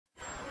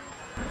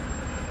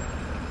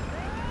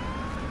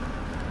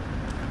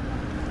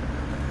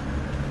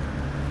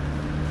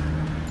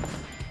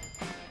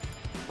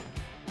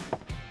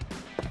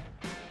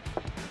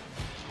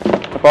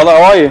Brother,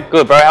 how are you?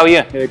 Good, bro. How are you?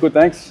 Yeah, good,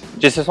 thanks.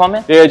 Just this one,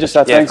 man? Yeah, just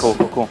that, thanks.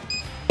 Yeah, cool.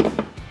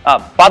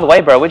 By the way,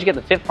 bro, where'd you get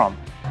the fit from?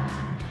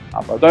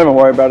 Oh, bro, don't even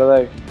worry about it,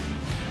 eh?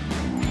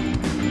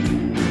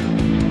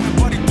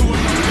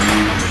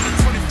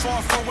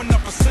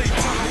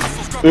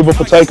 Uber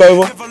for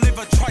Takeover.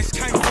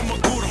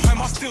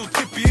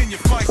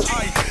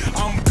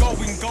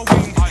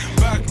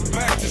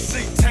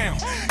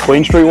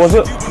 Queen Street, was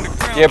it?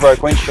 Yeah, bro,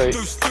 Queen Street.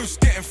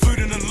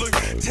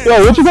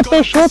 Yo, where'd you get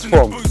those shorts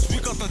from?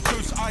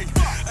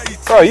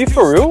 Bro, are you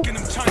for real?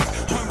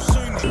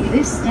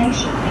 This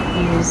station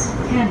is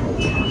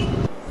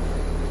Campbelltown.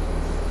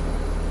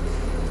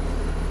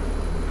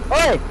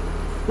 Hey,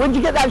 where'd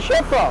you get that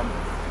shirt from?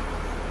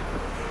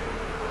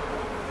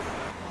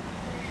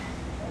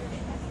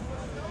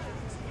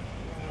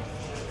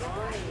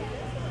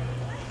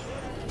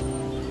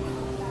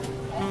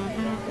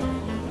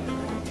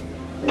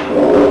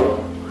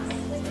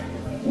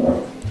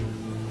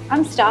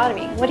 I'm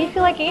starving. What do you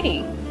feel like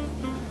eating?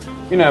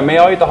 You know me,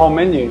 I eat the whole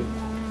menu.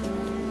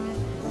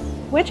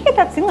 Where'd you get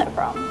that singlet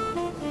from?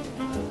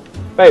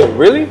 Babe,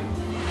 really?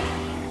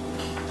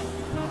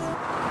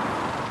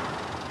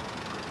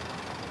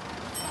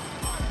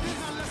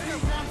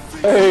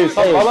 Hey, what's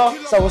up, brother?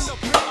 So what's...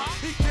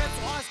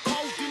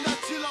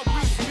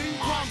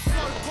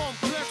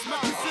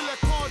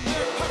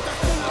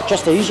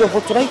 Just the usual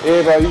for today?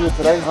 Yeah, bro, you were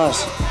today.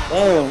 Nice.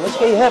 Damn, where'd you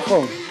get your hat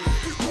from?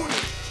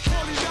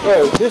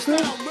 Bro, this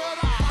new?